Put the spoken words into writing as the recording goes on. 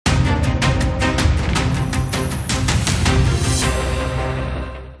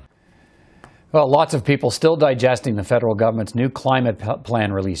Well, lots of people still digesting the federal government's new climate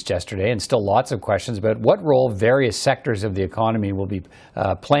plan released yesterday, and still lots of questions about what role various sectors of the economy will be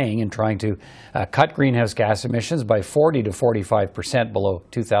playing in trying to cut greenhouse gas emissions by 40 to 45% below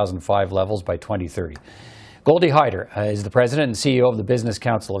 2005 levels by 2030. Goldy Hyder is the president and CEO of the Business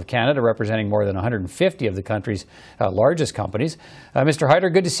Council of Canada, representing more than 150 of the country's largest companies. Mr. Hyder,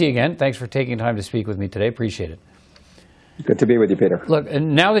 good to see you again. Thanks for taking time to speak with me today. Appreciate it. Good to be with you, Peter. Look,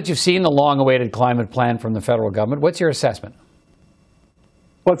 and now that you've seen the long-awaited climate plan from the federal government, what's your assessment?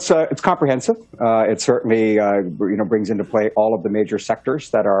 Well, it's comprehensive. It certainly brings into play all of the major sectors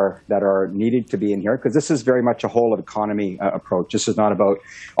that are needed to be in here, because this is very much a whole of economy approach. This is not about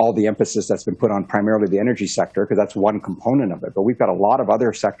all the emphasis that's been put on primarily the energy sector, because that's one component of it. But we've got a lot of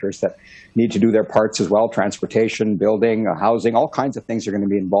other sectors that need to do their parts as well: transportation, building, housing, all kinds of things are going to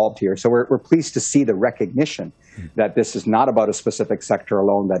be involved here. So we're pleased to see the recognition that this is not about a specific sector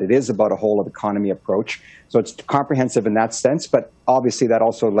alone, that it is about a whole of economy approach. So it's comprehensive in that sense, but obviously that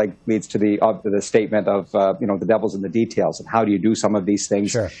also leads to the statement of the devil's in the details, and how do you do some of these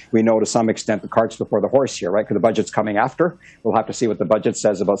things? Sure. We know to some extent the cart's before the horse here, right? Because the budget's coming after. We'll have to see what the budget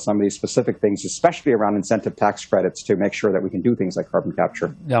says about some of these specific things, especially around incentive tax credits, to make sure that we can do things like carbon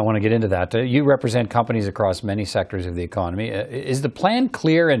capture. Yeah, I want to get into that. You represent companies across many sectors of the economy. Is the plan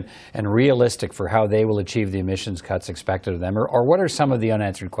clear and realistic for how they will achieve the emissions cuts expected of them, or what are some of the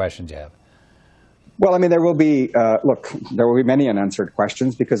unanswered questions you have? Well, I mean, there will be many unanswered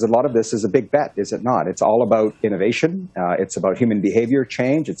questions, because a lot of this is a big bet, is it not? It's all about innovation. It's about human behavior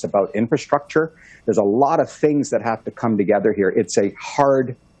change. It's about infrastructure. There's a lot of things that have to come together here. It's a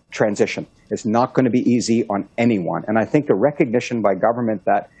hard transition. It's not going to be easy on anyone. And I think the recognition by government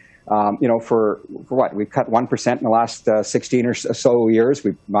that, for what? We've cut 1% in the last 16 or so years.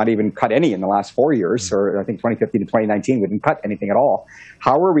 We've not even cut any in the last 4 years, or I think 2015 to 2019, we didn't cut anything at all.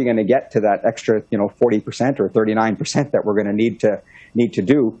 How are we going to get to that extra, 40% or 39% that we're going to need to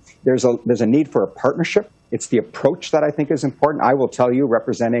do? There's a need for a partnership. It's the approach that I think is important. I will tell you,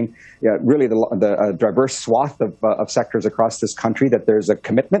 representing really the diverse swath of sectors across this country, that there's a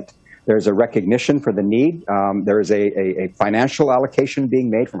commitment. There's a recognition for the need. There is a financial allocation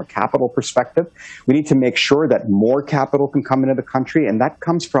being made from a capital perspective. We need to make sure that more capital can come into the country, and that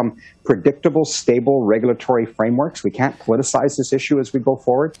comes from predictable, stable regulatory frameworks. We can't politicize this issue as we go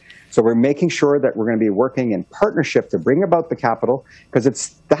forward. So we're making sure that we're going to be working in partnership to bring about the capital, because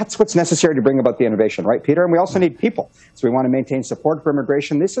that's what's necessary to bring about the innovation, right, Peter? And we also need people. So we want to maintain support for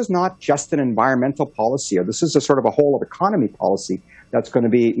immigration. This is not just an environmental policy, or this is a sort of a whole of economy policy that's going to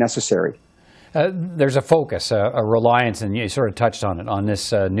be necessary. There's a focus, a reliance, and you sort of touched on it, on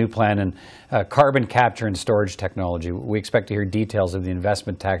this new plan and carbon capture and storage technology. We expect to hear details of the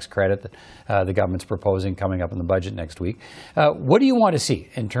investment tax credit that the government's proposing coming up in the budget next week. What do you want to see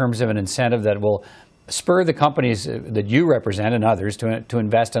in terms of an incentive that will spur the companies that you represent and others to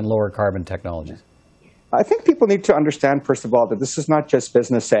invest in lower carbon technologies? I think people need to understand, first of all, that this is not just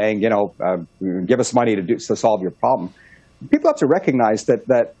business saying, give us money to solve your problem. People have to recognize that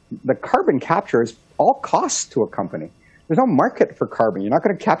the carbon capture is all costs to a company. There's no market for carbon. You're not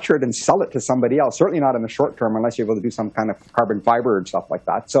going to capture it and sell it to somebody else, certainly not in the short term, unless you're able to do some kind of carbon fiber and stuff like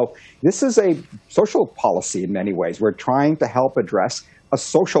that. So this is a social policy in many ways. We're trying to help address a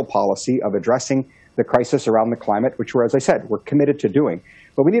social policy of addressing the crisis around the climate, which we're, as I said, we're committed to doing.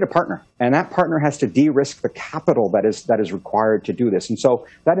 But we need a partner, and that partner has to de-risk the capital that is required to do this. And so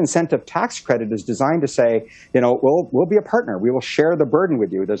that incentive tax credit is designed to say, we'll be a partner. We will share the burden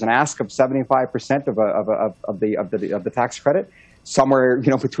with you. There's an ask of 75% of the tax credit. Somewhere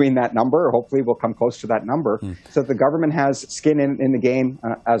between that number, or hopefully we'll come close to that number, so the government has skin in the game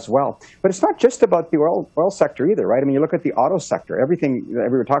as well. But it's not just about the oil sector either, right? I mean, you look at the auto sector. Everything that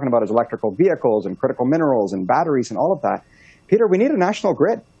we were talking about is electrical vehicles and critical minerals and batteries and all of that. Peter, we need a national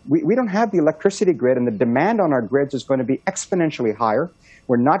grid. We don't have the electricity grid, and the demand on our grids is going to be exponentially higher.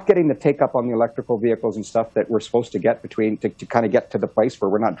 We're not getting the take-up on the electrical vehicles and stuff that we're supposed to get to kind of get to the place where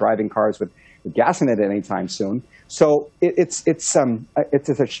we're not driving cars with gas in it anytime soon. So it's a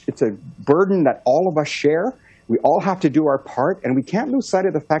burden that all of us share. We all have to do our part, and we can't lose sight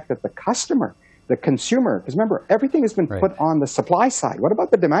of the fact that the customer, the consumer, because remember, everything has been put on the supply side. What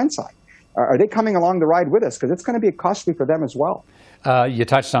about the demand side? Are they coming along the ride with us? Because it's going to be costly for them as well. You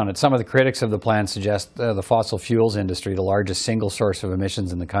touched on it. Some of the critics of the plan suggest the fossil fuels industry, the largest single source of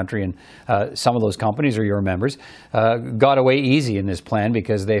emissions in the country, and some of those companies are your members, got away easy in this plan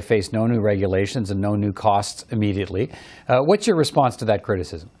because they face no new regulations and no new costs immediately. What's your response to that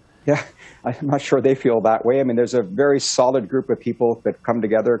criticism? Yeah, I'm not sure they feel that way. I mean, there's a very solid group of people that come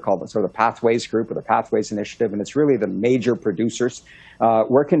together called the sort of Pathways Group or the Pathways Initiative, and it's really the major producers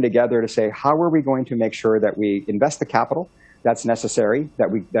working together to say, how are we going to make sure that we invest the capital that's necessary, that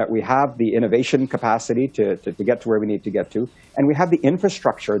we have the innovation capacity to get to where we need to get to, and we have the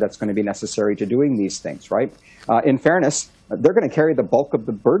infrastructure that's going to be necessary to doing these things, right? In fairness, they're going to carry the bulk of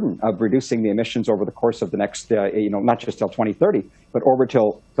the burden of reducing the emissions over the course of the next, not just till 2030, but over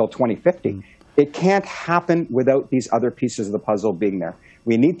till 2050. It can't happen without these other pieces of the puzzle being there.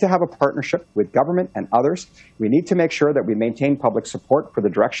 We need to have a partnership with government and others. We need to make sure that we maintain public support for the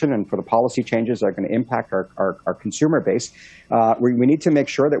direction and for the policy changes that are going to impact our consumer base. We need to make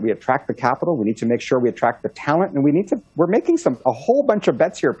sure that we attract the capital. We need to make sure we attract the talent. And we're making a whole bunch of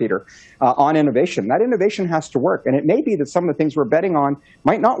bets here, Peter, on innovation. That innovation has to work. And it may be that some of the things we're betting on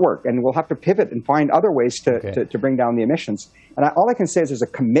might not work. And we'll have to pivot and find other ways to bring down the emissions. And all I can say is there's a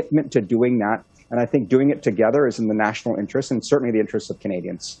commitment to doing that. And I think doing it together is in the national interest and certainly the interests of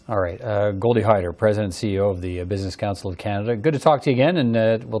Canadians. All right. Goldy Hyder, President and CEO of the Business Council of Canada. Good to talk to you again,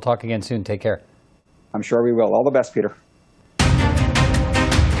 and we'll talk again soon. Take care. I'm sure we will. All the best, Peter.